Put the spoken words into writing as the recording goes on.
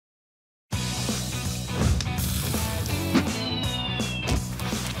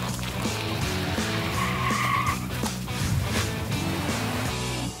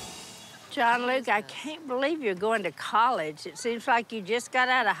John Luke, I can't believe you're going to college. It seems like you just got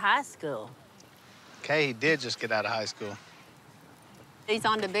out of high school. Okay, he did just get out of high school. He's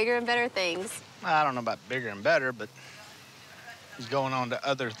on to bigger and better things. I don't know about bigger and better, but he's going on to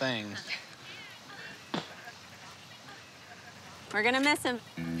other things. We're gonna miss him.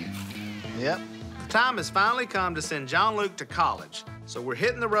 Yep. The time has finally come to send John Luke to college. So we're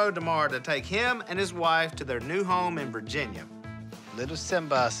hitting the road tomorrow to take him and his wife to their new home in Virginia. Little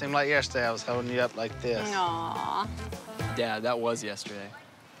Simba, seemed like yesterday I was holding you up like this. Aww. Dad, that was yesterday.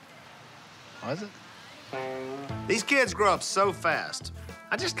 Was it? These kids grow up so fast.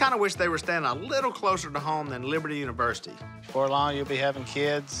 I just kind of wish they were staying a little closer to home than Liberty University. Before long, you'll be having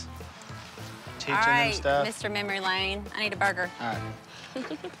kids, teaching them stuff. Mr. Memory Lane, I need a burger. All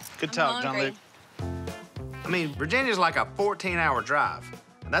right. Good talk, John Luke. I mean, Virginia's like a 14-hour drive.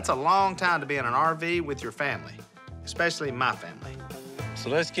 And that's a long time to be in an RV with your family, especially my family. So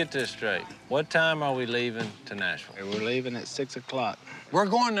let's get this straight. What time are we leaving to Nashville? We're leaving at 6 o'clock. We're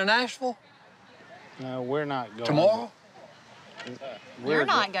going to Nashville? No, we're not going. Tomorrow? We're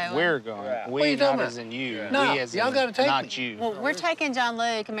not going. We're going. What are We, you not talking as in you. No, we as y'all in gotta take not me. you. Well, we're taking John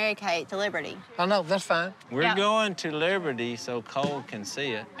Luke and Mary Kate to Liberty. I know, that's fine. We're going to Liberty so Cole can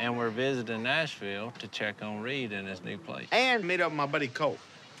see it, and we're visiting Nashville to check on Reed in his new place. And meet up with my buddy Cole.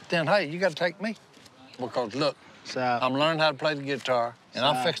 Then, hey, you gotta take me. Because, look, So, I'm learning how to play the guitar, and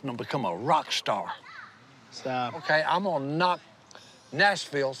I'm fixing to become a rock star. Okay, I'm gonna knock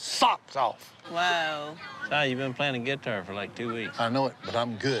Nashville socks off. Whoa. So you've been playing the guitar for like 2 weeks. I know it, but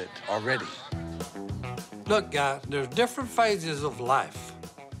I'm good already. Look, guys, there's different phases of life.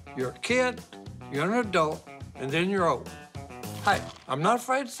 You're a kid, you're an adult, and then you're old. Hey, I'm not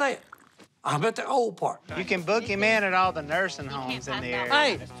afraid to say it. I'm at the old part. you can book him in at all the nursing homes in the area.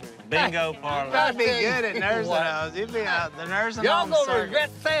 Hey, Bingo parlor. I'd be good at nursing homes. You'd be out the nursing y'all home gonna circuit. regret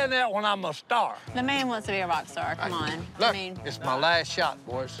saying that when I'm a star. The man wants to be a rock star. Come on. Look, I mean, it's my last shot,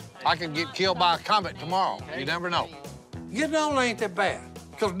 boys. I can get killed by a comet tomorrow. You never know. Getting old ain't that bad.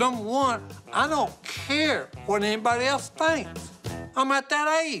 Because number one, I don't care what anybody else thinks. I'm at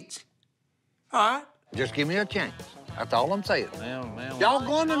that age. All right? Just give me a chance. That's all I'm saying. Man, Y'all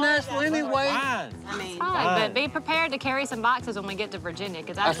going to Nashville anyway? fine. I mean, Fine, but be prepared to carry some boxes when we get to Virginia,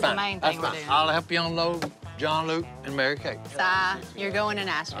 because that's the fine. main That's thing we're fine. doing. I'll help you unload John Luke and Mary Kate. Si, you're going to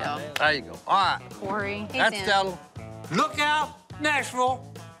Nashville. There you go. All right. Corey. He's That's in. Stella. Look out, Nashville.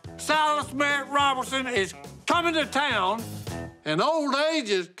 Silas Merritt Robertson is coming to town, and old age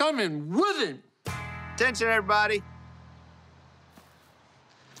is coming with him. Attention, everybody.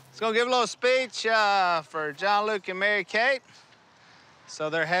 Let's go give a little speech for John Luke and Mary Kate. So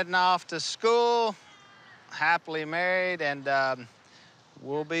they're heading off to school, happily married, and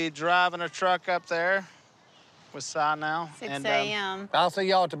we'll be driving a truck up there with Si now. 6 a.m. I'll see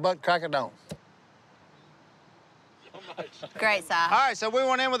y'all at the Butt Cracker Dome. Great, Si. All right, so we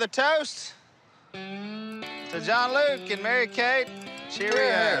went in with a toast to John Luke and Mary Kate.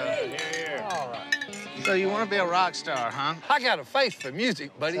 Cheerio. All right. So you want to be a rock star, huh? I got a face for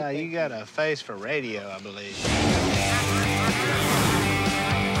music, buddy. You got a face for radio, I believe.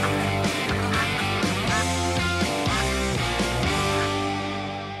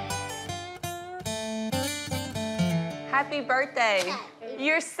 Happy birthday.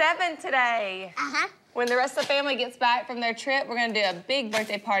 You're 7 today. Uh-huh. When the rest of the family gets back from their trip, we're gonna do a big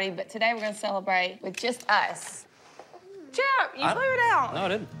birthday party, but today we're gonna celebrate with just us. Chip, you blew it out. No, I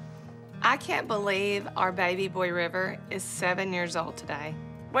didn't. I can't believe our baby boy River is 7 years old today.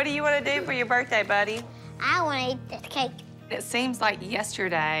 What do you want to do for your birthday, buddy? I want to eat this cake. It seems like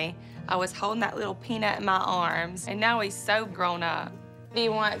yesterday I was holding that little peanut in my arms, and now he's so grown up. Do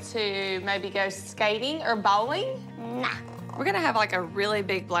you want to maybe go skating or bowling? Nah. We're gonna have like a really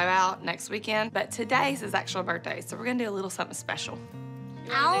big blowout next weekend, but today's his actual birthday, so we're gonna do a little something special.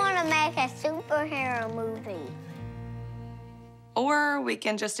 I want to make a superhero movie. Or we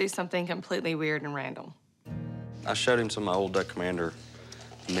can just do something completely weird and random. I showed him some of my old Duck Commander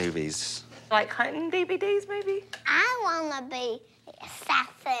movies. Like hunting DVDs, maybe? I want to be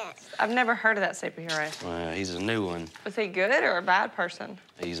assassin. I've never heard of that superhero. Well, he's a new one. Was he good or a bad person?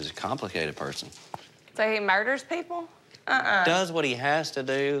 He's a complicated person. So he murders people? Does what he has to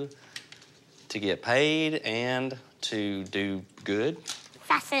do to get paid and to do good.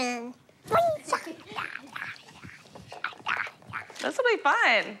 Assassin. This will be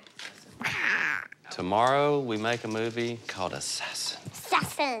fun. Tomorrow, we make a movie called Assassin.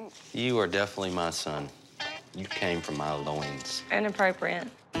 Assassin. You are definitely my son. You came from my loins. Inappropriate.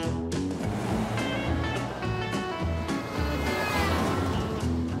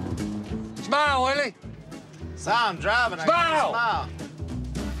 Smile, Willie. So I'm driving. I Smile! can't smile.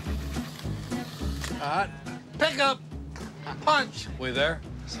 All right. Pick up. Punch. We there?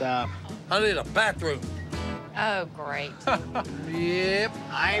 Stop. I need a bathroom. Oh, great. Yep.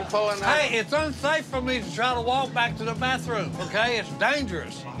 I ain't pulling that. Hey, it's unsafe for me to try to walk back to the bathroom, okay? It's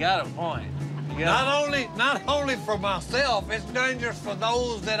dangerous. You got a point. Not only for myself, it's dangerous for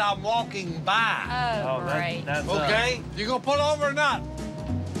those that I'm walking by. Oh, great. That's okay? You gonna pull over or not?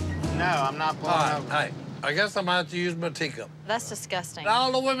 No, I'm not pulling over. Hey, I guess I'm gonna have to use my teacup. That's disgusting.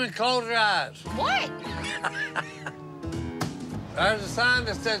 All the women close their eyes. What? There's a sign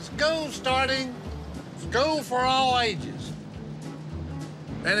that says school starting, school for all ages.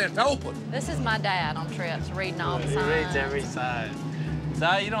 And it's open. This is my dad on trips, reading all the He signs. reads every sign.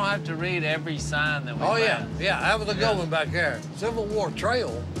 So you don't have to read every sign that we Yeah. That was a good one back there. Civil War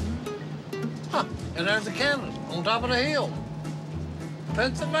Trail. Huh. And there's a cannon on top of the hill.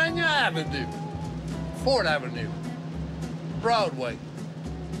 Pennsylvania Avenue. Ford Avenue. Broadway.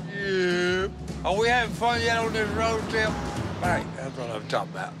 Yep. Are we having fun yet on this road trip? Right, that's what I'm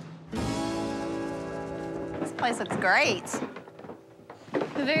talking about. This place looks great.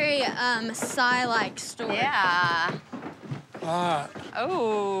 A very Psy-like store. Yeah. All right.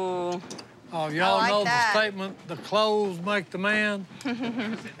 Oh. Oh, y'all like know that. the statement, the clothes make the man?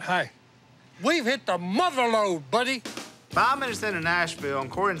 Hey, we've hit the mother lode, buddy. 5 minutes into Nashville,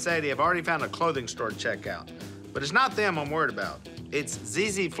 and Corey and Sadie have already found a clothing store to check out. But it's not them I'm worried about. It's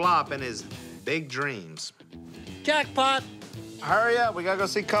ZZ Flop and his big dreams. Jackpot. Hurry up, we gotta go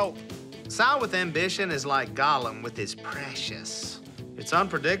see Colt. Side with ambition is like Gollum with his precious. It's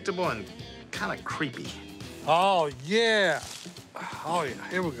unpredictable and kind of creepy. Oh, yeah. Oh, yeah,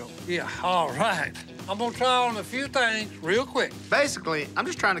 here we go. Yeah, all right. I'm gonna try on a few things real quick. Basically, I'm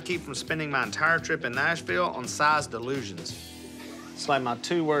just trying to keep from spending my entire trip in Nashville on size delusions. It's like my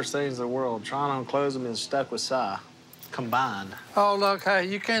 2 worst things in the world, trying on clothes and being stuck with Si, combined. Oh, look, hey,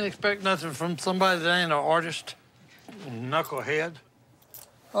 you can't expect nothing from somebody that ain't an artist. Knucklehead.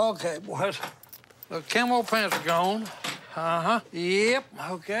 Okay, boys. The camo pants are gone. Uh-huh. Yep,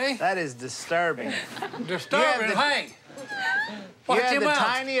 okay. That is disturbing. Disturbing, hey. You Watch have your the mouth.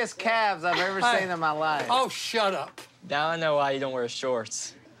 tiniest calves I've ever seen in my life. Oh, shut up. Now I know why you don't wear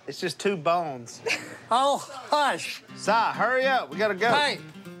shorts. It's just 2 bones. Oh, hush. Si, hurry up, we gotta go. Hey.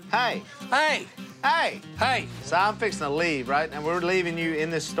 Hey. Hey. Hey. Hey. Si, I'm fixing to leave, right? And we're leaving you in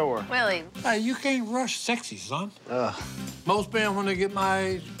this store. Willie. Hey, you can't rush sexy, son. Ugh. Most men, when they get my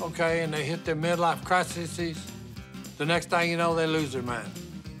age, okay, and they hit their midlife crises, the next thing you know, they lose their mind.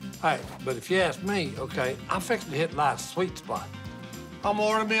 Hey, but if you ask me, okay, I'm fixing to hit life's sweet spot. I'm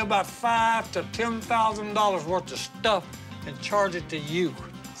ordering me about $5,000 to $10,000 worth of stuff and charge it to you.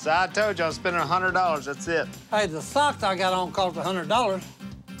 Si, I told you I'm spending $100, that's it. Hey, the socks I got on cost $100.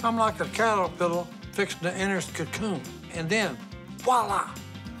 I'm like a caterpillar fixing to enter its cocoon. And then, voila,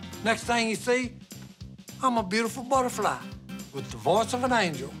 next thing you see, I'm a beautiful butterfly with the voice of an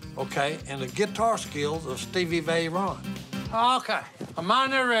angel, okay, and the guitar skills of Stevie Ray Vaughan. Okay, I'm on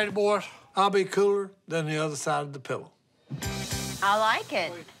there ready, boys. I'll be cooler than the other side of the pillow. I like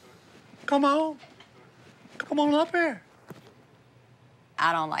it. Come on. Come on up here.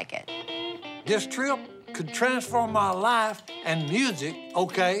 I don't like it. This trip could transform my life and music,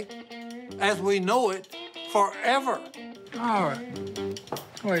 okay, as we know it, forever. All right.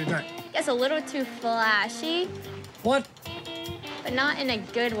 What do you think? It's a little too flashy, What? but not in a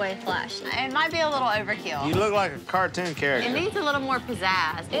good way flashy. It might be a little overkill. You look like a cartoon character. It needs a little more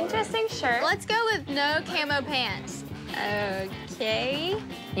pizzazz. Interesting shirt. Let's go with no camo pants. Okay.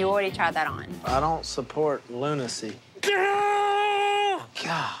 You already tried that on. I don't support lunacy. God.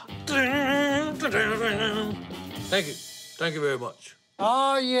 Thank you. Thank you very much.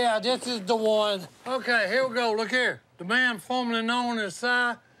 Oh, yeah, this is the one. Okay, here we go. Look here. The man formerly known as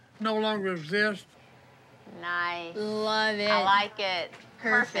Si no longer exists. Nice. Love it. I like it.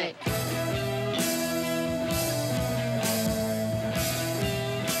 Perfect.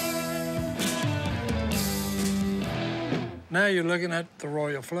 Now you're looking at the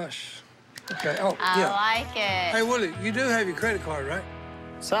royal flush. Okay, oh, I yeah. like it. Hey, Willie, you do have your credit card, right?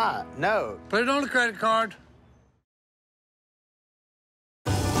 Si, no. Put it on the credit card.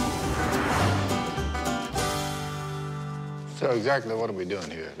 So exactly what are we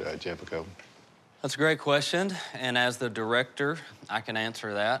doing here, Jeffico? That's a great question, and as the director, I can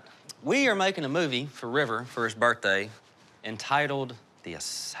answer that. We are making a movie for River for his birthday entitled The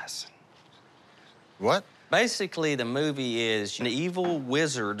Assassin. What? Basically, the movie is an evil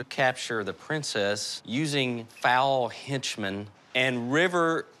wizard capture the princess using foul henchmen, and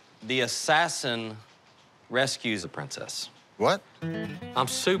River, the assassin, rescues the princess. What? I'm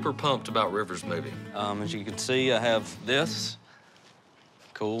super pumped about River's movie. As you can see, I have this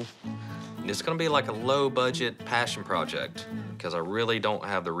cool. It's gonna be like a low-budget passion project because I really don't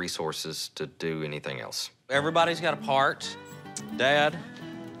have the resources to do anything else. Everybody's got a part. Dad,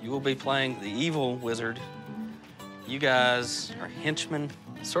 you will be playing the evil wizard. You guys are henchmen.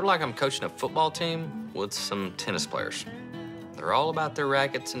 Sort of like I'm coaching a football team with some tennis players. They're all about their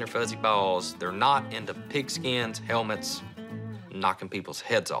rackets and their fuzzy balls. They're not into pigskins, helmets, knocking people's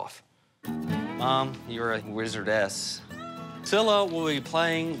heads off. Mom, you're a wizardess. Scylla will be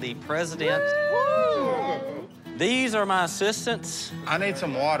playing the president. Woo! These are my assistants. I need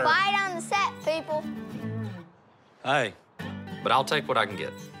some water. Quiet on the set, people. Hey, but I'll take what I can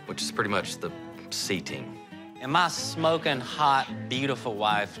get, which is pretty much the C team. And my smoking hot, beautiful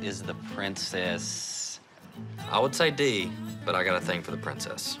wife is the princess. I would say D, but I got a thing for the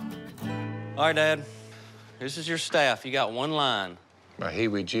princess. All right, Dad, this is your staff. You got one line. My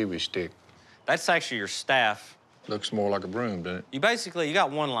heebie-jeebie stick. That's actually your staff. Looks more like a broom, doesn't it? You got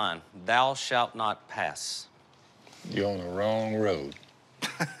one line. Thou shalt not pass. You're on the wrong road.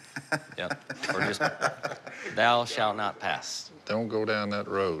 Yep. Or just, thou shalt not pass. Don't go down that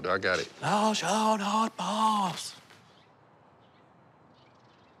road. I got it. Thou shalt not pass.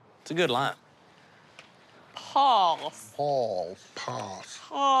 It's a good line. Pause. Paul, pass.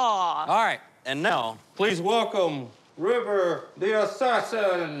 Pause. All right, and now, please welcome River the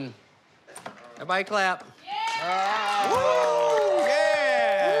Assassin. Everybody clap. Yeah! Woo!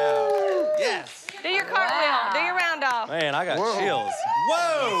 Yeah! Woo! Yes! Do your cartwheel. Do your round off. Man, I got chills.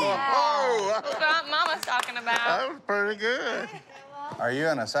 Whoa! Whoa! That's what Mama's talking about. That was pretty good. Are you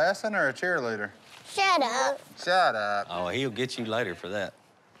an assassin or a cheerleader? Shut up. Shut up. Oh, he'll get you later for that.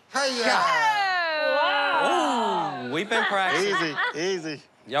 Hey, Ooh, we've been practicing. Easy, easy.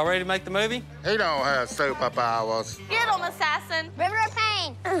 Y'all ready to make the movie? He don't have superpowers. Get him, assassin. River of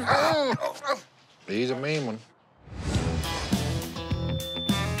Pain. He's a mean one.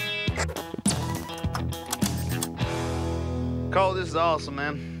 Cole, this is awesome,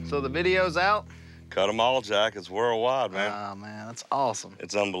 man. So the video's out? Cut them all, Jack. It's worldwide, man. Oh, man, that's awesome.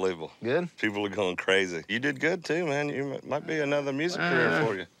 It's unbelievable. Good? People are going crazy. You did good, too, man. You might be another music career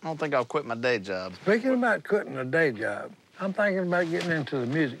for you. I don't think I'll quit my day job. Speaking about quitting a day job, I'm thinking about getting into the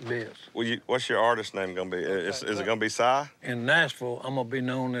music biz. Well, what's your artist name going to be? Is it going to be Cy? In Nashville, I'm going to be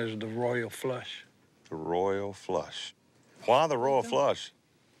known as the Royal Flush. The Royal Flush. Why the Royal Flush?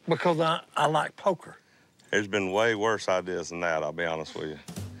 Because I like poker. There's been way worse ideas than that, I'll be honest with you.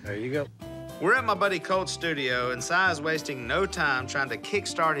 There you go. We're at my buddy Colt's studio, and Cy is wasting no time trying to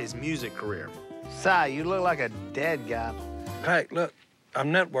kickstart his music career. Cy, you look like a dead guy. Hey, look,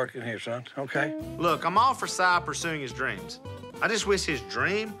 I'm networking here, son, okay? Look, I'm all for Cy pursuing his dreams. I just wish his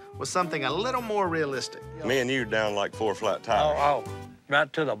dream was something a little more realistic. Me and you down like 4 flat tires. Oh,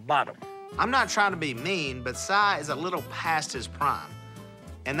 right to the bottom. I'm not trying to be mean, but Cy is a little past his prime.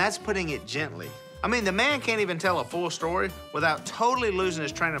 And that's putting it gently. I mean, the man can't even tell a full story without totally losing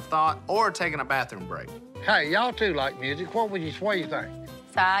his train of thought or taking a bathroom break. Hey, y'all too like music. What do you think?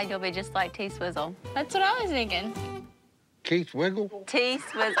 Cy, you'll be just like T-Swizzle. That's what I was thinking. Keith Wiggle?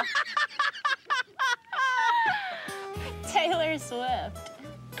 T-Swizzle. Taylor Swift.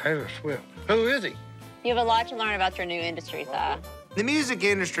 Taylor Swift. Who is he? You have a lot to learn about your new industry, Cy. The music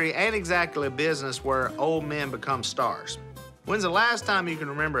industry ain't exactly a business where old men become stars. When's the last time you can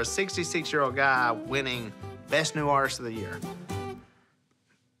remember a 66-year-old guy winning Best New Artist of the Year?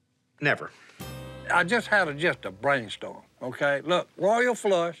 Never. I just had a brainstorm, okay? Look, Royal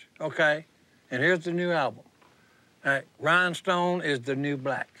Flush, okay? And here's the new album. Hey, Rhinestone is the new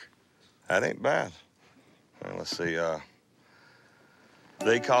black. That ain't bad. Well, let's see,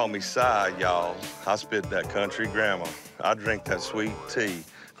 they call me Cy, y'all. I spit that country grammar. I drink that sweet tea.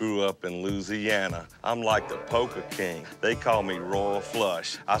 Grew up in Louisiana. I'm like the poker king. They call me Royal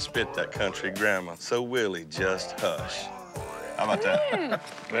Flush. I spit that country grammar. So Willie, just hush. How about that?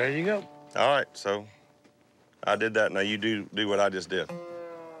 There you go. All right, so I did that. Now you do what I just did.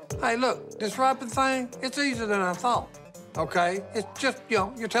 Hey, look, this rapping thing, it's easier than I thought, okay? It's just,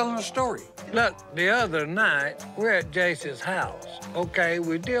 you're telling a story. Look, the other night, we're at Jace's house, okay?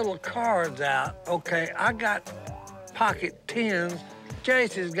 We deal the cards out, okay? I got pocket tens.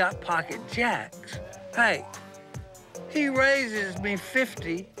 Jace has got pocket jacks. Hey, he raises me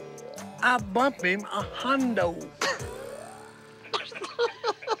 50. I bump him $100.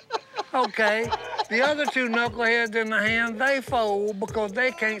 Okay, the other two knuckleheads in the hand, they fold because they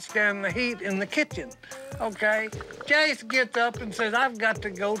can't stand the heat in the kitchen. Okay, Jace gets up and says, I've got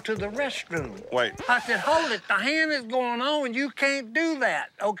to go to the restroom. Wait. I said, hold it, the hand is going on and you can't do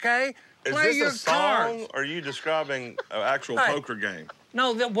that, okay? Is Play this your a song, cards. or are you describing an actual Hey. poker game?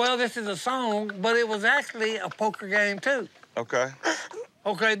 No, well, this is a song, but it was actually a poker game, too. Okay.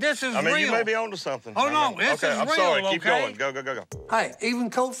 Okay, this is I mean, real. you may be onto something. Oh, no, this okay, is I'm real, sorry. Keep okay? going. Go, go, go, go. Hey,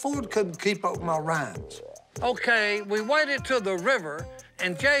 even Coach Ford couldn't keep up with my rhymes. Okay, we waited till the river,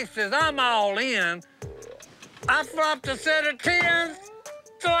 and Jay says, I'm all in. I flopped a set of tens,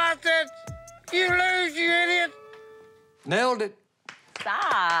 so I said, you lose, you idiot. Nailed it.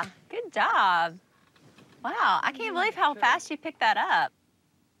 Ah, good job. Wow, I can't believe how fast you picked that up.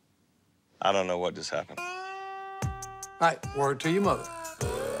 I don't know what just happened. Hey, word to your mother.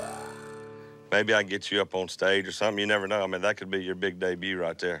 Maybe I can get you up on stage or something. You never know. I mean, that could be your big debut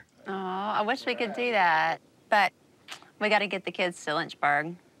right there. Oh, I wish we could do that, but we got to get the kids to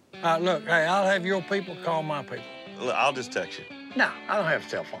Lynchburg. Look, hey, I'll have your people call my people. Look, I'll just text you. No, I don't have a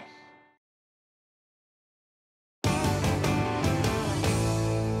cell phone.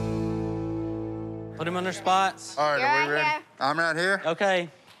 Put them on their spots. All right, You're are right we ready? here. I'm right here. Okay.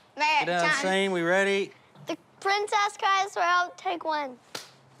 Get down the scene. We ready? The princess guys, so I'll take one.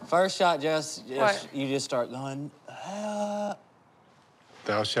 First shot, Jess, What? you just start going,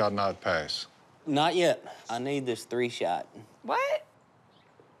 Thou shalt not pass. Not yet. I need this 3-shot. What?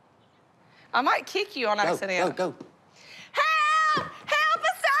 I might kick you on accident. Go. Help! Help,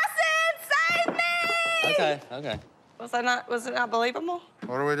 assassin! Save me! Okay. Was it not believable?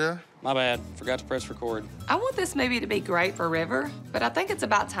 What do we do? My bad. Forgot to press record. I want this movie to be great for River, but I think it's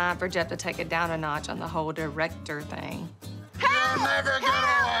about time for Jeff to take it down a notch on the whole director thing. You'll never get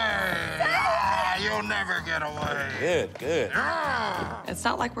away! You'll never get away. Good. It's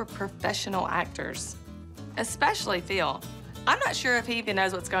not like we're professional actors, especially Phil. I'm not sure if he even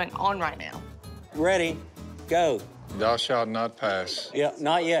knows what's going on right now. Ready, go. Thou shalt not pass. Yep,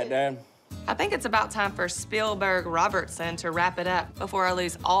 not yet, Dad. I think it's about time for Spielberg Robertson to wrap it up before I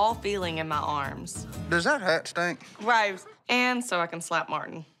lose all feeling in my arms. Does that hat stink? Gross. And so I can slap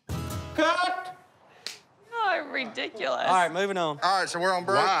Martin. Cut! Oh, ridiculous. All right, moving on. All right, so we're on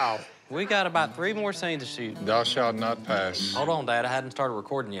break. Wow. We got about 3 more scenes to shoot. Thou shalt not pass. Hold on, Dad. I hadn't started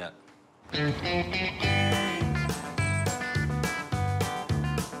recording yet.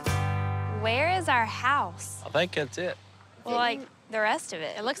 Where is our house? I think that's it. Well, like the rest of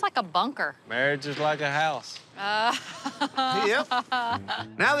it. It looks like a bunker. Marriage is like a house. Yep.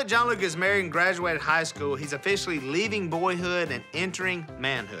 Now that John Luke is married and graduated high school, he's officially leaving boyhood and entering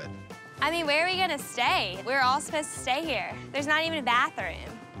manhood. I mean, where are we gonna stay? We're all supposed to stay here. There's not even a bathroom.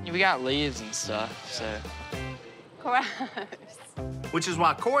 We got leaves and stuff, so. Gross. Which is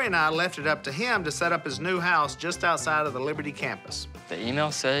why Corey and I left it up to him to set up his new house just outside of the Liberty campus. The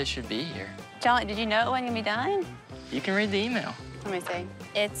email said it should be here. John, did you know it wasn't gonna be done? You can read the email. Let me see.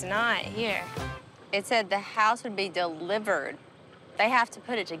 It's not here. It said the house would be delivered. They have to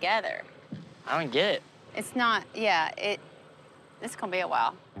put it together. I don't get it. It's not, it's gonna be a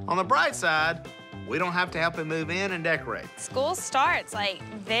while. On the bright side, we don't have to help him move in and decorate. School starts like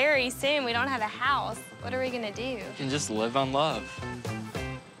very soon. We don't have a house. What are we gonna do? You can just live on love.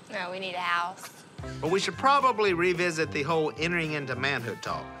 No, we need a house. But we should probably revisit the whole entering into manhood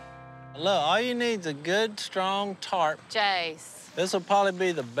talk. Look, all you need is a good, strong tarp. Jace. This will probably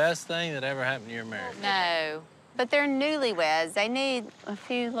be the best thing that ever happened to your marriage. No. But they're newlyweds. They need a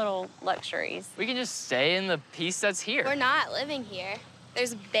few little luxuries. We can just stay in the piece that's here. We're not living here.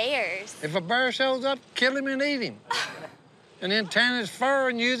 There's bears. If a bear shows up, kill him and eat him. And then tan his fur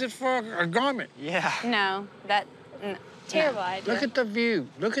and use it for a garment. Yeah. No, Terrible idea. Look at the view.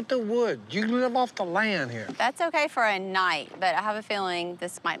 Look at the woods. You can live off the land here. That's okay for a night, but I have a feeling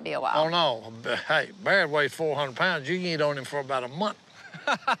this might be a while. Oh, no. Hey, bear weighs 400 pounds. You can eat on him for about a month.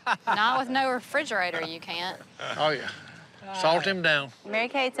 Not with no refrigerator, you can't. Oh, yeah. Salt him down. Mary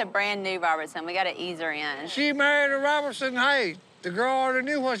Kate's a brand new Robertson. We gotta ease her in. She married a Robertson. Hey, the girl already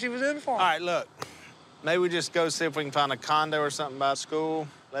knew what she was in for. All right, look. Maybe we just go see if we can find a condo or something by school.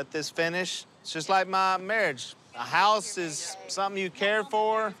 Let this finish. It's just like my marriage. A house is something you care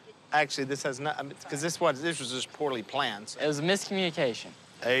for. Actually, this has not, because this was just poorly planned. So. It was a miscommunication.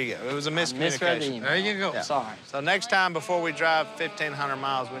 There you go. It was a Misread the miscommunication. email. There you go. Yeah. Sorry. So next time, before we drive 1,500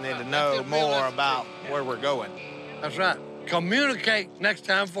 miles, we need to know more about where we're going. That's right. Communicate next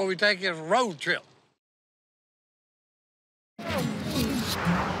time before we take this road trip.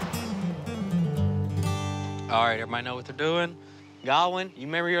 All right, everybody know what they're doing? Godwin, you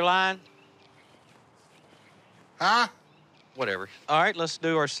remember your line? Huh? Whatever. All right, let's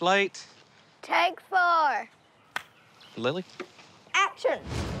do our slate. Take 4. Lily? Action.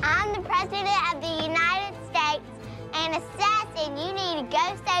 I'm the president of the United States, and assassin, you need to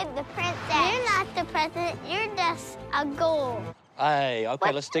go save the princess. You're not the president. You're just a ghoul. Hey, okay,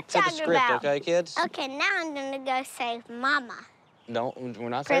 What let's stick you to the talking script, about? okay, kids? Okay, now I'm gonna go save Mama. We're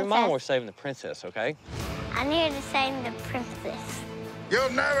not saving Mama, Princess. we're saving the princess, okay? I'm here to save the princess. You'll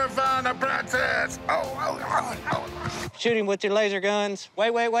never find a princess. Shoot him with your laser guns.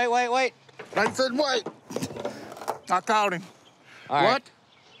 Wait. I said wait. I caught him. All right. What?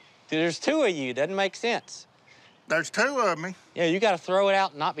 Dude, there's two of you. Doesn't make sense. There's two of me. Yeah, you got to throw it out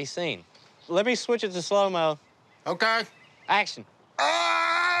and not be seen. Let me switch it to slow-mo. Okay. Action.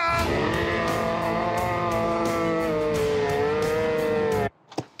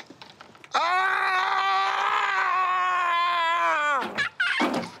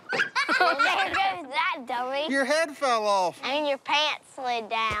 There goes that, dummy. Your head fell off. And your pants slid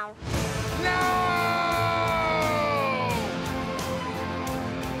down.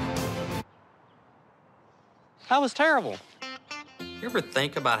 That was terrible. You ever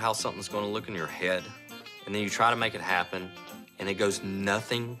think about how something's going to look in your head, and then you try to make it happen, and it goes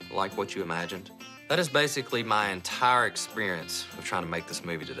nothing like what you imagined? That is basically my entire experience of trying to make this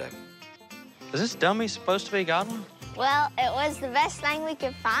movie today. Is this dummy supposed to be Godwin? Well, it was the best thing we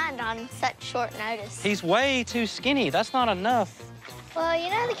could find on such short notice. He's way too skinny. That's not enough. Well, you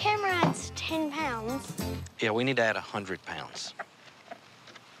know the camera adds 10 pounds. Yeah, we need to add 100 pounds.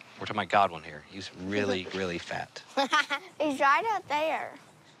 We're talking about Godwin here. He's really, really fat. He's right up there.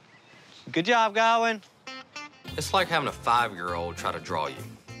 Good job, Godwin. It's like having a 5-year-old try to draw you.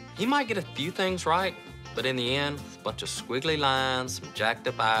 He might get a few things right, but in the end, it's a bunch of squiggly lines, some jacked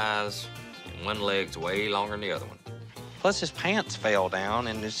up eyes, and one leg's way longer than the other one. Plus, his pants fell down,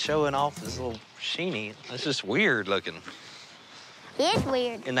 and it's showing off his little sheeny. It's just weird looking. He is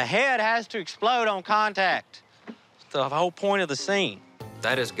weird. And the head has to explode on contact. It's the whole point of the scene.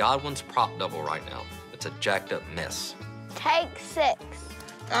 That is Godwin's prop double right now. It's a jacked up mess. Take 6.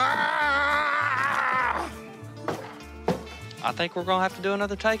 I think we're gonna have to do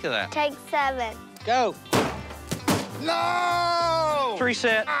another take of that. Take 7. Go. No!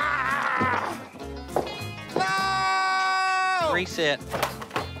 Reset. No! Reset.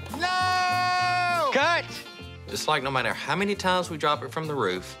 No! Cut! It's like no matter how many times we drop it from the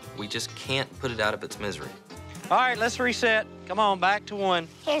roof, we just can't put it out of its misery. All right, let's reset. Come on, back to 1.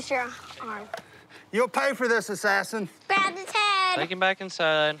 Here's your arm. You'll pay for this, assassin. Grab his head. Take him back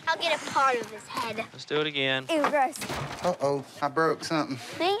inside. I'll get a part of his head. Let's do it again. Ew, gross. Uh-oh, I broke something.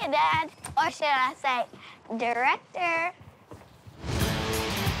 See you, Dad. Or should I say, director.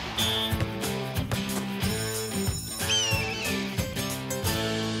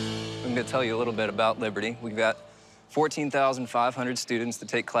 I'm going to tell you a little bit about Liberty. We've got 14,500 students that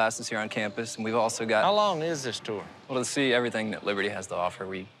take classes here on campus, and we've also got... How long is this tour? Well, to see everything that Liberty has to offer,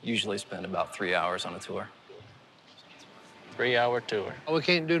 we usually spend about 3 hours on a tour. 3-hour tour. We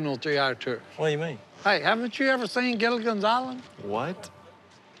can't do no 3-hour tour. What do you mean? Hey, haven't you ever seen Gilligan's Island? What?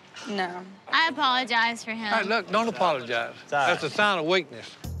 No. I apologize for him. Hey, look, don't apologize. That's a sign of weakness.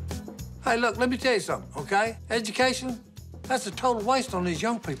 Hey, look, let me tell you something, okay? Education, that's a total waste on these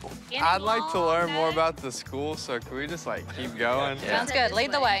young people. I'd like to learn more about the school, so can we just, like, keep going? Yeah. Sounds good.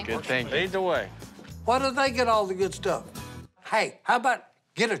 Lead the way. Good thinking. Lead the way. Why do they get all the good stuff? Hey, how about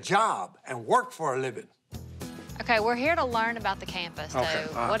get a job and work for a living? Okay, we're here to learn about the campus. So Okay,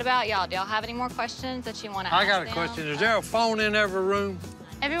 what about y'all? Do y'all have any more questions that you want to ask I got a them? question. Is there a phone in every room?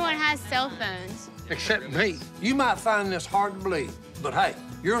 Everyone has cell phones. Except me. You might find this hard to believe, but hey,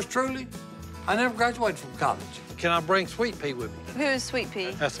 yours truly, I never graduated from college. Can I bring Sweet Pea with me? Who's Sweet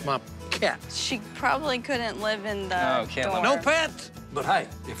Pea? That's my cat. She probably couldn't live in the dorm. No pets. But hey,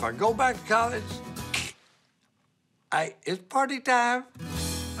 if I go back to college, hey, it's party time.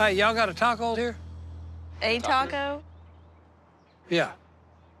 Hey, y'all got a taco here? A taco? Yeah.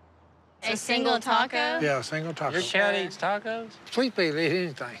 A single taco? Yeah, a single taco. Your cat eats tacos? Sweet Pea will eat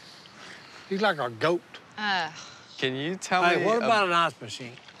anything. He's like a goat. Can you tell me... Hey, what about an ice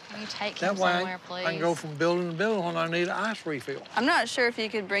machine? Can you take That him way, somewhere, please? I can go from building to building when I need an ice refill. I'm not sure if you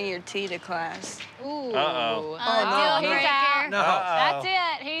could bring your tea to class. Ooh. Uh-oh. Deal, he's out. No. That's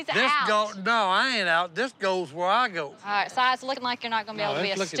it. He's out. No, I ain't out. This goes where I go. All right, so it's looking like you're not going to be able to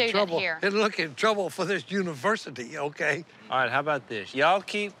be a student here. It's looking trouble for this university, okay? All right, how about this? Y'all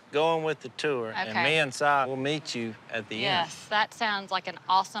keep going with the tour, and Okay. me and Si will meet you at the end. Yes, that sounds like an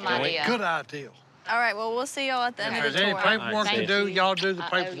awesome idea. Good idea. All right, well, we'll see y'all at the end If of the there's tour. any paperwork to Thank do, you. y'all do the I owe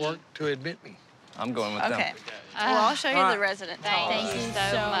paperwork to admit me. I'm going with Okay. Well, I'll show you All the right. resident hall. Thank you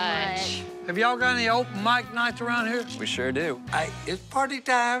so much. Have y'all got any open mic nights around here? We sure do. Hey, it's party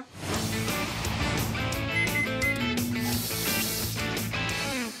time.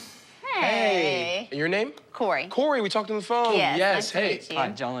 Hey. Your name? Corey. Corey, we talked on the phone. Yes, nice to hey. meet you. Hi,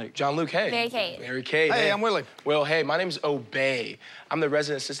 John Luke. John Luke, hey. Mary Kate. Mary Kate. Hey, I'm Willie. Well, hey, my name's Obey. I'm the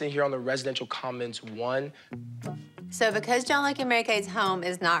resident assistant here on the Residential Commons 1. So because John Luke and Mary Kate's home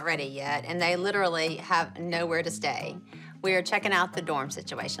is not ready yet, and they literally have nowhere to stay, We are checking out the dorm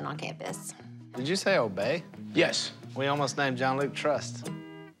situation on campus. Did you say obey? Yes. We almost named John Luke Trust.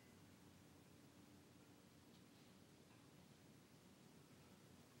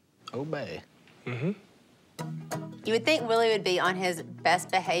 Obey. Mm-hmm. You would think Willie would be on his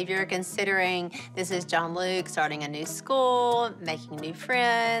best behavior considering this is John Luke starting a new school, making new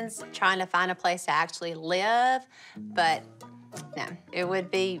friends, trying to find a place to actually live, but no, it would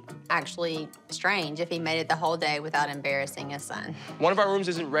be actually strange if he made it the whole day without embarrassing his son. One of our rooms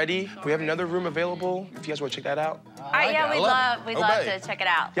isn't ready. We have another room available if you guys want to check that out. All right, yeah, we'd love to check it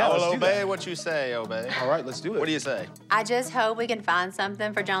out. Yeah, I will let's do obey that. what you say, obey. All right, let's do it. What do you say? I just hope we can find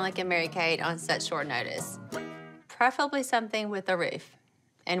something for John Luke and Mary Kate on such short notice. Preferably something with a roof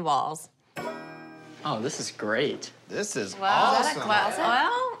and walls. Oh, this is great. This is Well, is that awesome. a closet?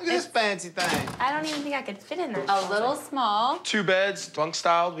 Well, Look at this fancy thing. I don't even think I could fit in there. A little small. 2 beds, bunk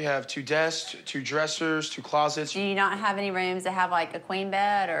style. We have 2 desks, 2 dressers, 2 closets. Do you not have any rooms that have like a queen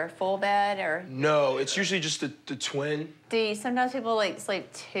bed or a full bed or? No, it's usually just the twin. Do you, sometimes people like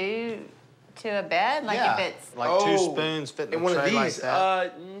sleep two to a bed? Like Yeah. if it's. Like 2 spoons fit in in a one of tray like these.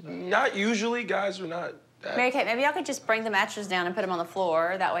 that. Not usually. Guys are not. Mary Kate, maybe y'all could just bring the mattress down and put them on the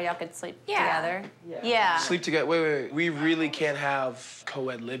floor. That way y'all could sleep together. Yeah. Sleep together. Wait. We really can't have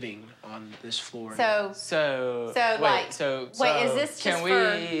co-ed living on this floor. So wait, is this just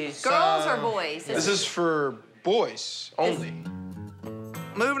for girls or boys? This is for boys only.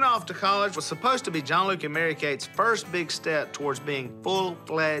 Moving off to college was supposed to be John Luke and Mary Kate's first big step towards being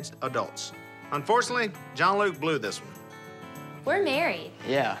full-fledged adults. Unfortunately, John Luke blew this one. We're married.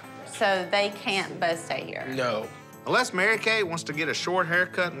 Yeah. So they can't both stay here. No. Unless Mary Kate wants to get a short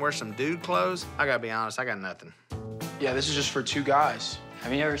haircut and wear some dude clothes, I gotta be honest, I got nothing. Yeah, this is just for 2 guys.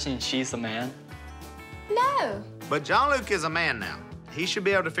 Have you ever seen She's the Man? No. But John Luke is a man now. He should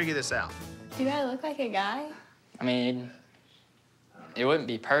be able to figure this out. Do I look like a guy? I mean, it wouldn't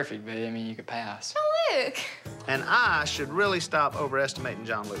be perfect, but I mean, you could pass. Oh, look. And I should really stop overestimating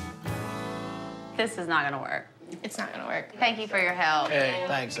John Luke. This is not gonna work. It's not gonna work. Thank you for your help. Hey,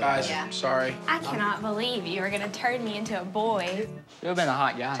 thanks, guys. Yeah. Sorry. I cannot believe you were gonna turn me into a boy. You've been a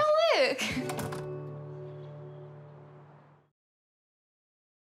hot guy. Oh, look.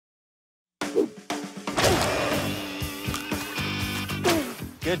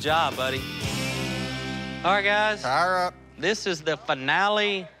 Good job, buddy. All right, guys. Fire up. This is the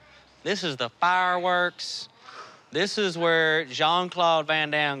finale. This is the fireworks. This is where Jean-Claude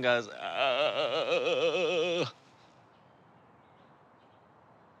Van Damme goes,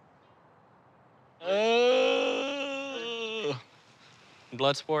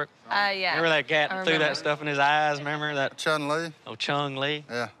 Bloodsport? Yeah. Remember that cat I that threw remember. that stuff in his eyes? Remember that? Chun-Li? Oh, Chung-Li.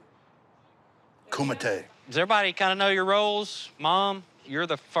 Yeah. Kumite. Does everybody kind of know your roles? Mom, you're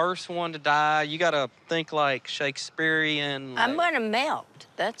the first one to die. You got to think like Shakespearean. I'm going to melt.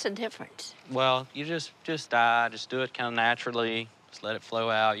 That's the difference. Well, you just die. Just do it kind of naturally. Just let it flow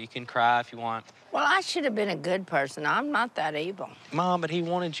out. You can cry if you want. Well, I should have been a good person. I'm not that evil. Mom, but he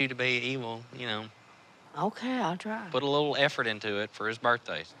wanted you to be evil, you know. Okay, I'll try. Put a little effort into it for his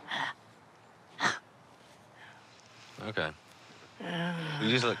birthday. Okay. You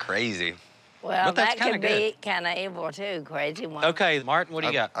just look crazy. Well, But that's that could kinda be kind of evil, too, crazy one. Okay, Martin, what do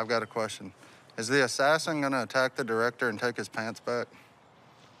you got? I've got a question. Is the assassin gonna attack the director and take his pants back?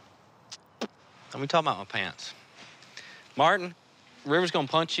 Let me talk about my pants. Martin, River's gonna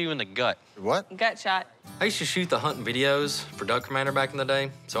punch you in the gut. What? Gut shot. I used to shoot the hunting videos for Duck Commander back in the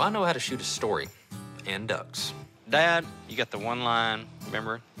day, so I know how to shoot a story and ducks. Dad, you got the one line,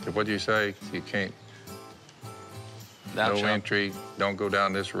 remember? What do you say? You can't. Thou No shalt- entry. Don't go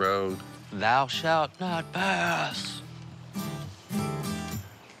down this road. Thou shalt not pass.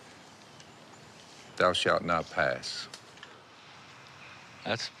 Thou shalt not pass.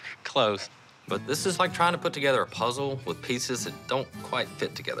 That's close. But this is like trying to put together a puzzle with pieces that don't quite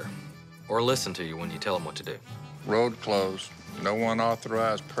fit together. Or listen to you when you tell them what to do. Road closed. No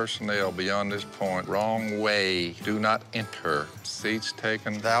unauthorized personnel beyond this point. Wrong way. Do not enter. Seats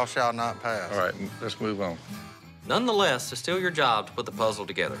taken. Thou shalt not pass. All right, let's move on. Nonetheless, it's still your job to put the puzzle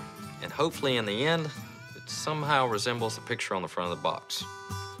together. And hopefully in the end, it somehow resembles the picture on the front of the box.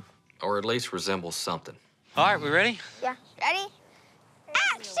 Or at least resembles something. All right, we ready? Yeah. Ready?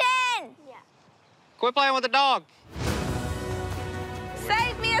 Action! Yeah. Quit playing with the dog.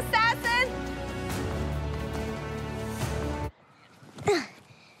 Save me, assassin!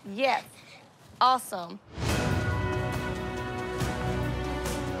 Yes. Awesome.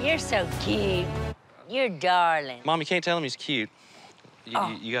 You're so cute. You're darling. Mom, you can't tell him he's cute.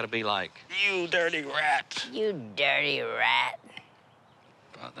 You gotta be like, you dirty rat. You dirty rat.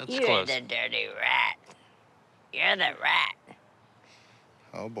 That's You're close. the dirty rat. You're the rat.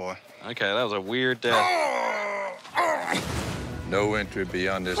 Oh, boy. Okay, that was a weird death. No entry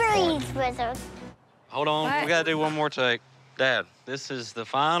beyond this Freeze, point. wizard. Hold on, What? we gotta do one more take. Dad, this is the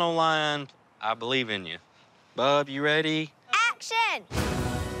final line. I believe in you. Bub, you ready? Action!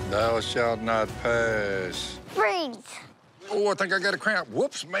 Thou shalt not pass. Freeze. Oh, I think I got a cramp.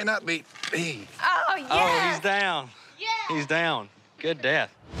 Whoops, may not be. Hey. Oh, yes! Oh, he's down. Yeah. He's down. Good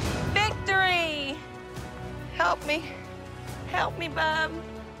death. Victory! Help me. Help me, bub.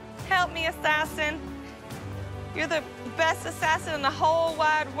 Help me, assassin. You're the best assassin in the whole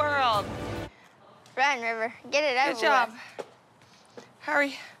wide world. Run, River. Get it over Good job. with. Hurry.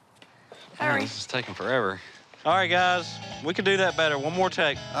 Man, Hurry. this is taking forever. All right, guys, we can do that better. One more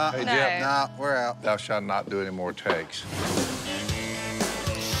take. Hey, Jeff, nah, we're out. Thou shalt not do any more takes.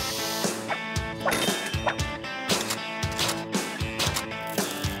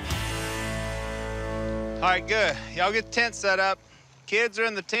 All right, good. Y'all get the tent set up. Kids are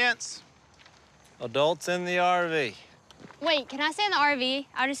in the tents. Adults in the RV. Wait, can I stay in the RV?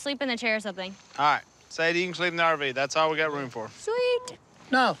 I'll just sleep in the chair or something. All right, Sadie, you can sleep in the RV. That's all we got room for. Sweet.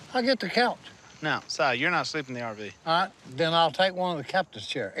 No, I get the couch. No, Si, you're not sleeping in the RV. All right, then I'll take one of the captain's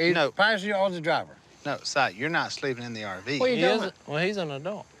chair. Either No. passenger or the driver. No, Si, you're not sleeping in the RV. What are you doing? Well, he's an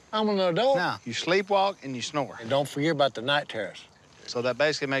adult. I'm an adult. No, you sleepwalk and you snore. And don't forget about the night terrace. So that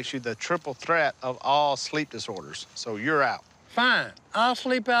basically makes you the triple threat of all sleep disorders. So you're out. Fine. I'll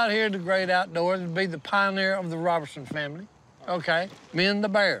sleep out here in the great outdoors and be the pioneer of the Robertson family. Okay? Me and the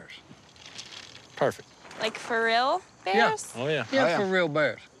bears. Perfect. Like for real bears? Oh, yeah. Yeah, Oh, yeah. for real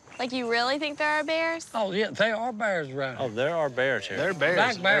bears. Like you really think there are bears? Oh, yeah, they are bears around here. Oh, there are bears here. They're bears.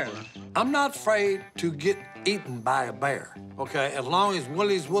 Black bears. everywhere. I'm not afraid to get eaten by a bear, okay? As long as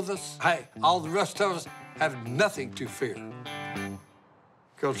Willie's with us, hey, all the rest of us have nothing to fear.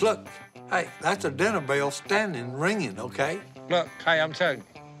 Because look, hey, that's a dinner bell standing ringing, okay? Look, hey, I'm telling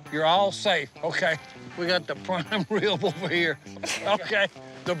you, you're all safe, okay? We got the prime rib over here, okay?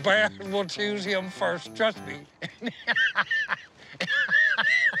 The bears will choose him first, trust me.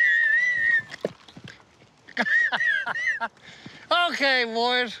 Okay,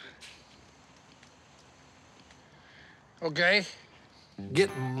 boys. Okay.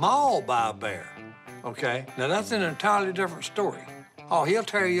 Get mauled by a bear, okay? Now, that's an entirely different story. Oh, he'll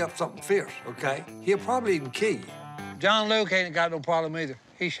tear you up something fierce, okay? He'll probably even kill you. John Luke ain't got no problem either.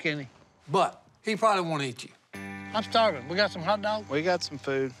 He's skinny. But he probably won't eat you. I'm starving. We got some hot dogs? We got some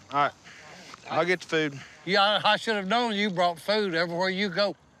food. All right, I'll get the food. Yeah, I should have known you brought food everywhere you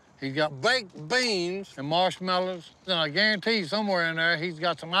go. He's got baked beans and marshmallows, and I guarantee you somewhere in there he's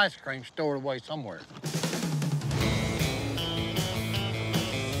got some ice cream stored away somewhere.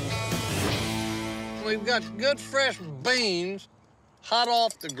 We've got good fresh beans hot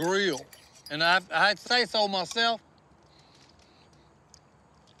off the grill. And I'd say so myself.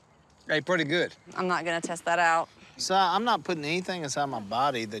 Hey, pretty good. I'm not gonna test that out. Si, I'm not putting anything inside my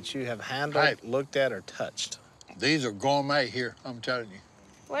body that you have handled, Hey. looked at, or touched. These are gourmet here, I'm telling you.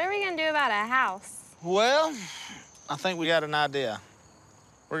 What are we gonna do about a house? Well, I think we got an idea.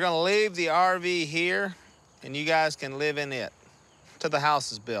 We're gonna leave the RV here, and you guys can live in it till the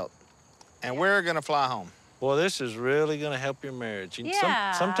house is built. And we're gonna fly home. Well, this is really going to help your marriage.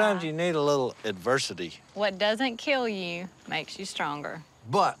 Yeah. Sometimes you need a little adversity. What doesn't kill you makes you stronger.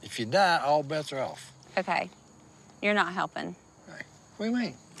 But if you die, all bets are off. Okay. You're not helping. What do you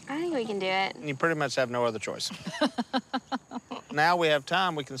mean? I think we can do it. You pretty much have no other choice. Now we have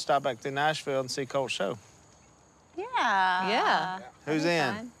time, we can stop back to Nashville and see Colt's show. Yeah. Yeah. Who's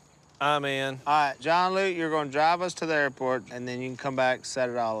in? I'm in. All right, John Luke, you're gonna drive us to the airport, and then you can come back, set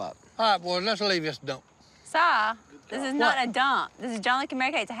it all up. All right, boys, let's leave this dump. Si, this is not a dump. This is John Luke and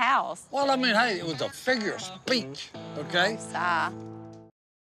Mary Kate's house. Well, I mean, hey, it was a figure of speech, okay? Si.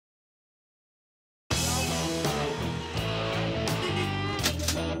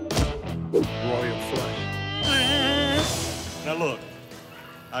 Royal flush. Now look,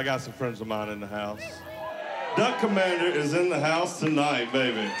 I got some friends of mine in the house. Duck Commander is in the house tonight,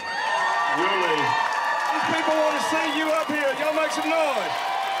 baby. Really. These people want to see you up here. Y'all make some noise.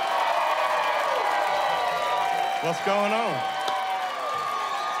 What's going on?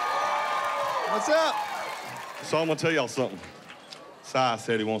 What's up? So I'm gonna tell y'all something. Si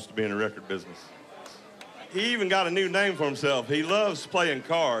said he wants to be in the record business. He even got a new name for himself. He loves playing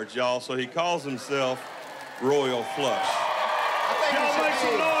cards, y'all, so he calls himself Royal Flush. Y'all make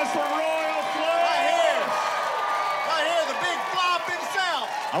some noise for Royal Flush! Right here, the big flop himself.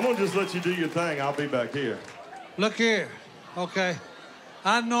 I'm gonna just let you do your thing. I'll be back here. Look here, okay?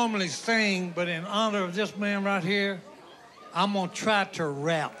 I normally sing, but in honor of this man right here, I'm gonna try to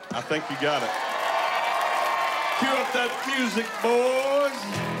rap. I think you got it. Cue up that music, boys.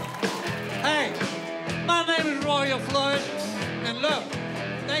 Hey, my name is Royal Flush, and look,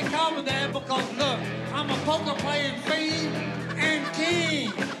 they call me that because, look, I'm a poker-playing fiend and king.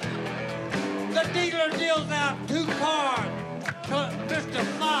 The dealer deals out 2 cards to Mr.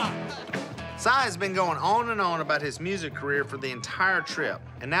 Fox. Si has been going on and on about his music career for the entire trip.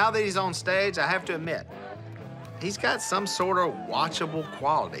 And now that he's on stage, I have to admit, he's got some sort of watchable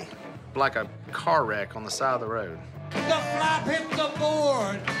quality, like a car wreck on the side of the road. The flap hits the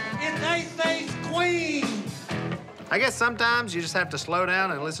board, and they say queen. I guess sometimes you just have to slow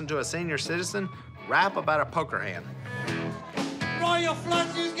down and listen to a senior citizen rap about a poker hand. Royal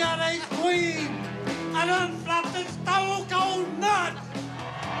Flush's got ace queen. I done flopped the stone cold nut.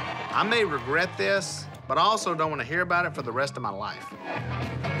 I may regret this, but I also don't want to hear about it for the rest of my life.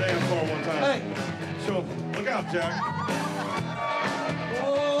 Dance for one time. Hey. Sure. Look out, Jack.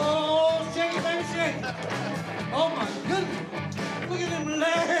 Oh, shake it, baby, shake it. Oh, my goodness. Look at them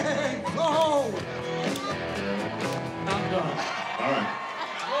legs. Oh. I'm done. All right.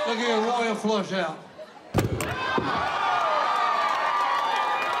 Look here, Royal Flush out.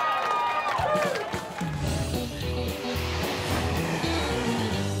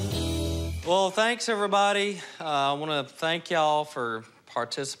 Well, thanks, everybody. I want to thank y'all for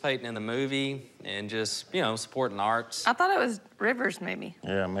participating in the movie and just, you know, supporting the arts. I thought it was Rivers, maybe.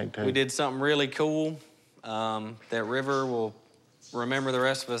 Yeah, me too. We did something really cool that River will remember the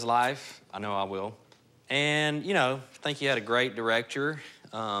rest of his life. I know I will. And, you know, I think you had a great director.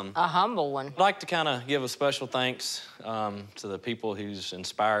 A humble one. I'd like to kind of give a special thanks to the people who's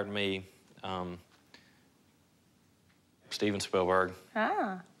inspired me. Steven Spielberg.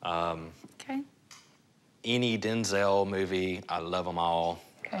 Ah. Okay. Any Denzel movie, I love them all.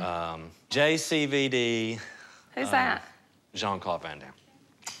 Okay. JCVD. Who's that? Jean-Claude Van Damme.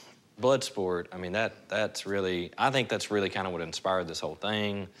 Bloodsport, I mean, that's really, I think that's really kind of what inspired this whole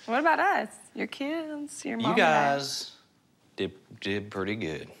thing. What about us? Your kids, your mom You guys did pretty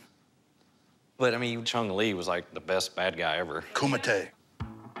good. But, I mean, Chung Lee was like the best bad guy ever. Kumite.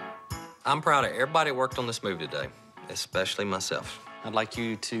 I'm proud of everybody who worked on this movie today, especially myself. I'd like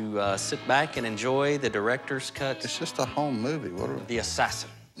you to sit back and enjoy the director's cut. It's just a home movie. What are The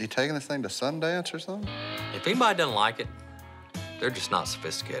Assassin. you taking this thing to Sundance or something? If anybody doesn't like it, they're just not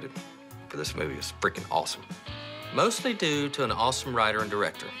sophisticated. For this movie is freaking awesome. Mostly due to an awesome writer and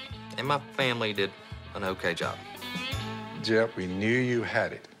director. And my family did an okay job. Jeff, we knew you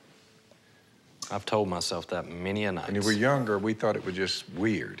had it. I've told myself that many a night. When you were younger, we thought it was just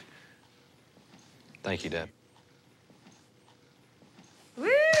weird. Thank you, Dad. Woo!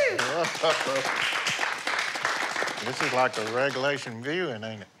 This is like a regulation viewing,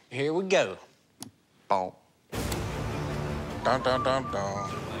 ain't it? Here we go. Boom. Dun, dun, dun, dun.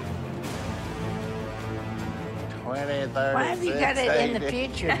 20, 30, Why have you got it in the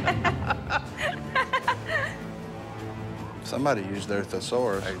future? Somebody used their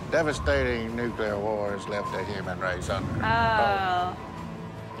thesaurus. A devastating nuclear war has left the human race under. Oh.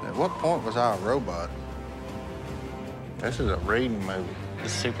 At what point was I a robot? This is a reading movie. The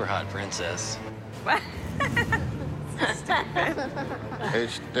Super Hot Princess. It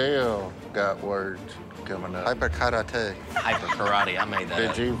still got words coming up. Hyper karate. Hyper karate, I made that Did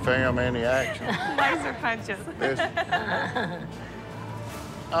up. you film any action? Laser punches. This...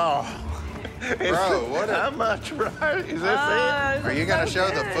 Oh. Bro, what a... How much, right? Is this it? Are you gonna show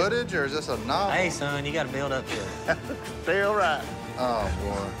the footage or is this a novel? Hey, son, you gotta build up to it. Still right. Oh,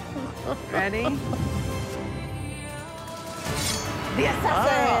 boy. Ready? The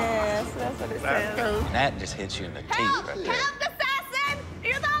assassin. That's what it says. That just hits you in the teeth right there. Help, assassin!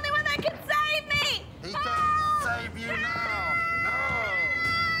 You're the only one that can save me! He can't save you now. No.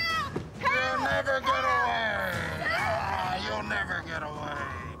 You'll never get away. Ah, you'll never get away.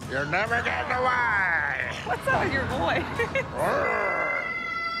 You're never getting away. What's up with your voice?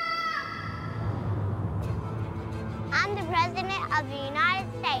 I'm the President of the United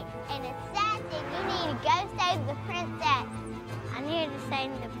States, and assassin, you need to go save the princess. I'm here to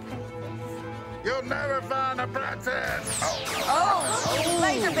save the princess. You'll never find a princess. Oh,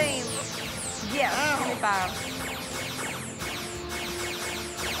 laser beam. Yeah, give me 5.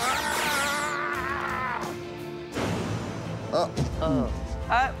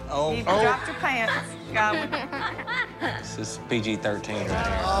 You dropped your pants. Got one. This is PG-13 right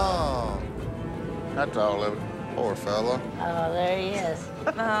here. Oh. That's all of it. Poor fella. Oh, there he is.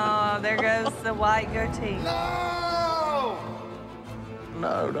 Oh, there goes the white goatee. No!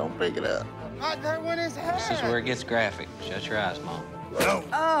 No, don't pick it up. What is This is where it gets graphic. Shut your eyes, Mom. No.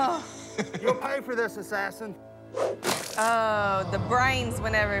 Oh. You'll pay for this, assassin. Oh, the brains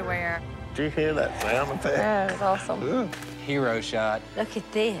went everywhere. Did you hear that sound effect? That was awesome. Hero shot. Look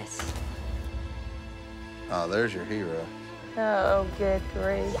at this. Oh, there's your hero. Oh, good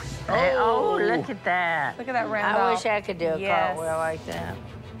grief. Oh, look at that. Look at that round I off. wish I could do a Yes. cartwheel like that.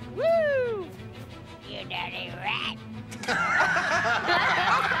 Woo! You dirty rat.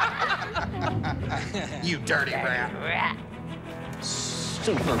 You dirty rat.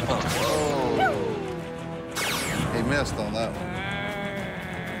 Super pump. Oh. He missed on that one.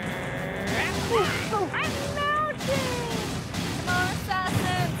 I'm melting! Come on,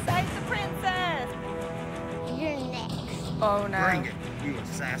 assassin, save the princess! You're next. Oh, no. Bring it, you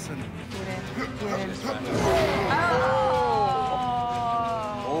assassin. Get in.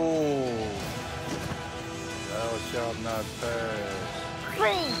 Oh. Thou shalt not pass.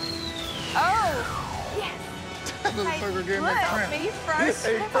 Green. Oh! Yes! Motherfucker gave me a Help cramp. me first.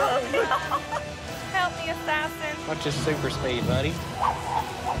 He froze. Help me, assassin. What's your super speed, buddy?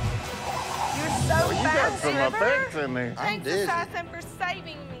 You're so You got fast, some River. effects in there. Thanks, dizzy. assassin, for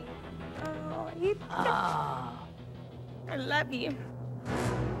saving me. Oh, you. I love you.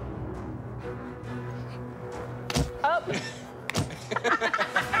 Oh.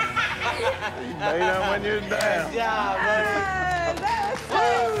 You made him when you're down. That was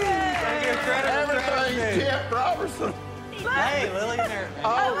so good. Everything's Jeff Robertson. Hey, Lily and her.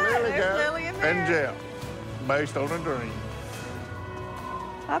 Oh, look, Lily there's got Lily in and there. Jeff, based on a dream.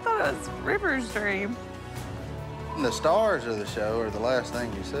 I thought it was River's dream. The stars of the show are the last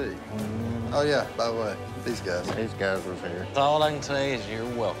thing you see. Oh, yeah, by the way, these guys. These guys was here. All I can say is you're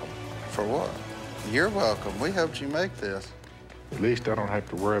welcome. For what? You're welcome. We helped you make this. At least I don't have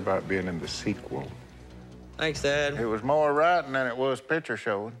to worry about being in the sequel. Thanks, Dad. It was more writing than it was picture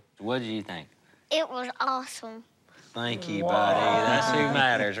showing. What did you think? It was awesome. Thank you, buddy. That's who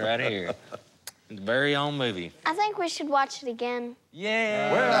matters right here. It's a very own movie. I think we should watch it again.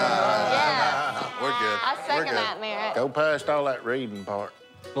 Yeah. We're good. I We're second good. that, Merritt. Go past all that reading part.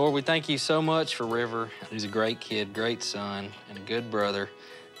 Lord, we thank you so much for River. He's a great kid, great son, and a good brother.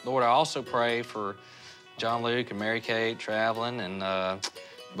 Lord, I also pray for John Luke and Mary Kate traveling. And,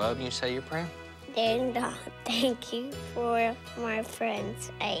 Bub, you say your prayer? And thank you for my friends.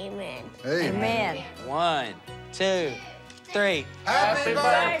 Amen. Amen. 1, 2, 3. Happy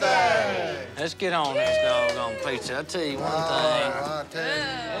birthday! Let's get on this doggone pizza. I'll tell you one thing. I'll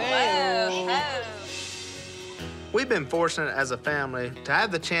tell you. We've been fortunate as a family to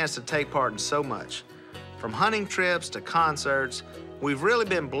have the chance to take part in so much. From hunting trips to concerts, we've really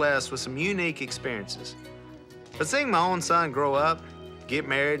been blessed with some unique experiences. But seeing my own son grow up, get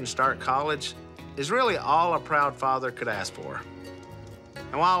married, and start college is really all a proud father could ask for.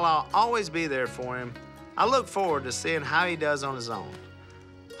 And while I'll always be there for him, I look forward to seeing how he does on his own,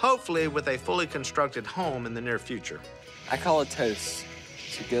 hopefully with a fully constructed home in the near future. I call it toast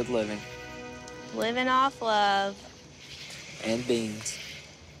to good living Living off love. and beans.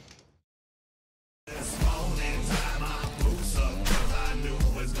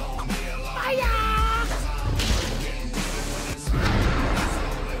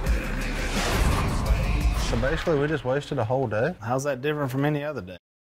 So basically, we just wasted a whole day. How's that different from any other day?